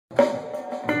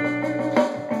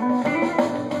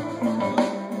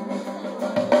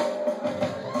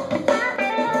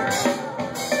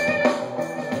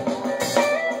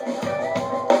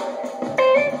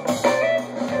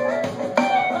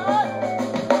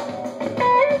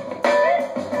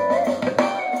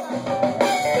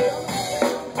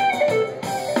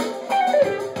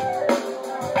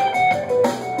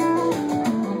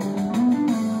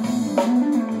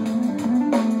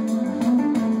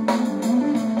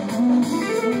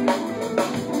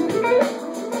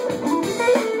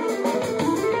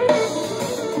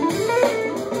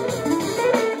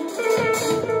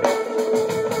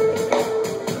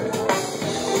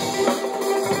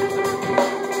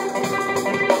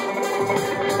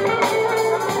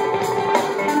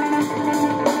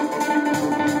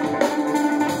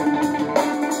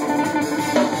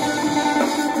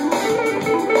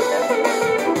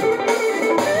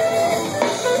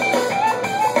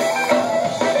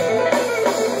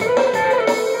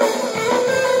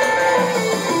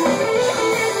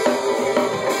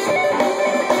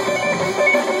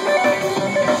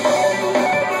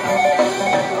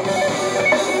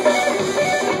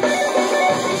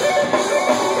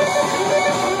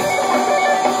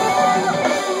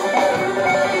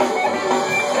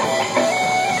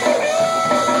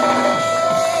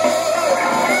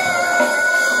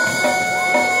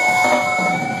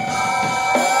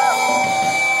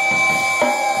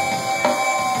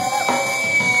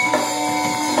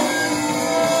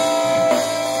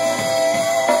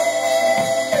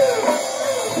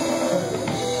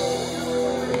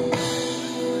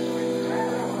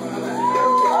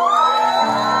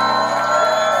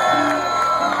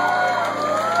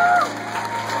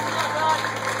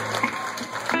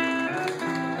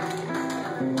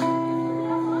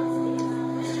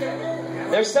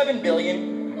7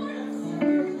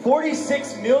 billion.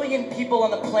 46 million people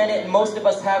on the planet, and most of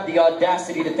us have the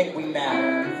audacity to think we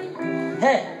matter.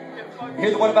 Hey, you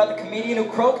hear the one about the comedian who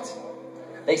croaked?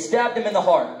 They stabbed him in the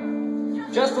heart.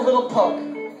 Just a little poke.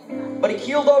 But he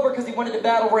keeled over because he wanted to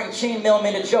battle wearing chainmail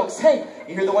made of jokes. Hey,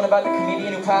 you hear the one about the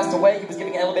comedian who passed away? He was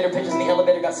giving elevator pitches and the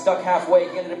elevator got stuck halfway.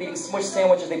 He ended up eating smush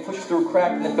sandwiches they pushed through a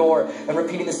crack in the door and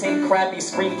repeating the same crappy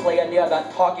screenplay idea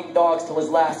about talking dogs till his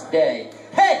last day.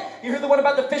 Hey, you heard the one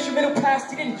about the fisherman who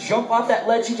passed? He didn't jump off that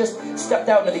ledge, he just stepped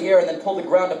out into the air and then pulled the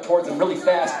ground up towards him really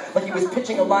fast, like he was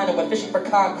pitching a line and went fishing for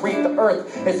concrete. The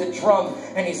earth is a drum,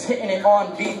 and he's hitting it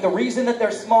on beat. The reason that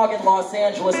there's smog in Los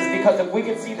Angeles is because if we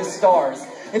could see the stars,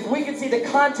 if we could see the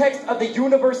context of the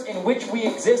universe in which we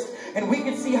exist, and we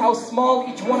could see how small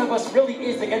each one of us really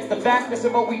is against the vastness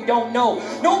of what we don't know,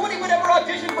 nobody would ever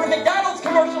audition for a McDonald's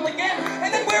commercial again,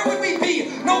 and then where would we be?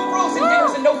 No frozen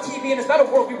dinners and no TV, and it's not a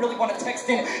world we really want to text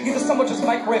in. Either someone just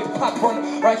microwaved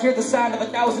popcorn, or I hear the sound of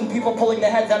 1,000 people pulling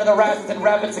their heads out of their asses in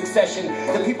rapid succession.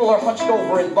 The people are hunched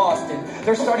over in Boston.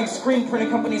 They're starting screen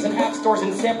printing companies and app stores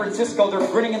in San Francisco. They're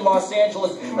grinning in Los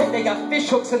Angeles like they got fish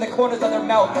hooks in the corners of their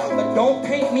mouth. But don't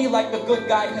paint me like the good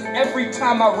guy, because every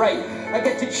time I write, I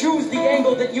get to choose the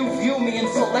angle that you view me and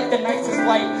select the nicest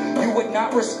light. You would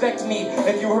not respect me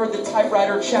if you heard the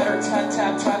typewriter chatter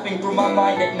tapping through my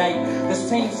mind at night. The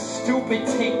same stupid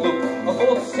tape loop of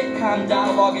old sitcom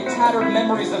dialogue and tattered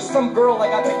memories of some girl I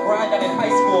got to grind on in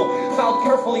high school, filed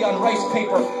carefully on rice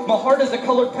paper. My heart is a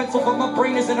colored pencil, but my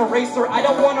brain is an eraser. I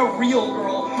don't want a real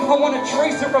girl, I want a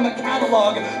tracer from a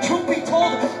catalog. Truth be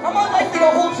told, I'm unlikely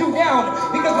to hold you down,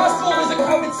 because my soul is a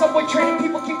crowded subway train and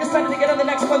people keep deciding to get on the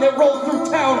next one that rolls through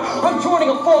town. I'm joining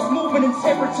a false movement in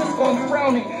San Francisco, I'm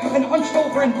frowning, and hunched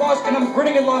over in Boston, I'm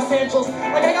grinning in Los Angeles,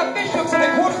 like I got fish hooks in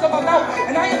the corners of my mouth,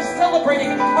 and I am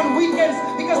celebrating on weekends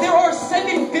because there are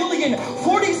 7 billion,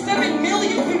 47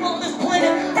 million people on this planet,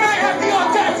 and I have the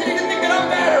audacity to think that I'm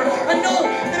better. I know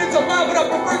that it's allowed, but I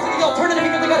prefer to the alternative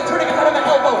because I got a tourniquet out of my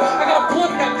elbow. I got a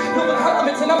blood neck filled with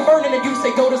compliments, and I'm burning, and you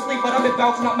say go to sleep, but I've been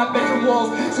bouncing out my bedroom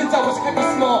walls since I was heavy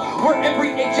small. We're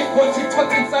every agent once you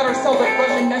tucked inside ourselves like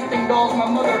Russian nesting dolls. My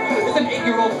mother is an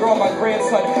 8-year-old girl, my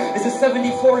grandson is a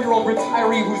 74-year-old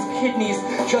retiree whose kidneys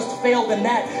just failed, and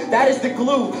that is the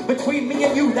glue between me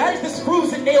and you. That is the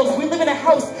screws and nails. We live in a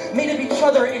house made of each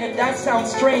other, and if that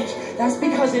sounds strange, that's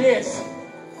because it is.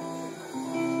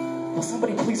 Will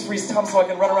somebody please freeze time so I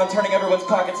can run around turning everyone's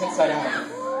pockets inside out?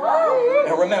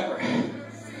 Now remember,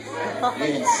 you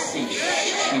didn't see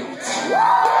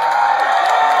shit.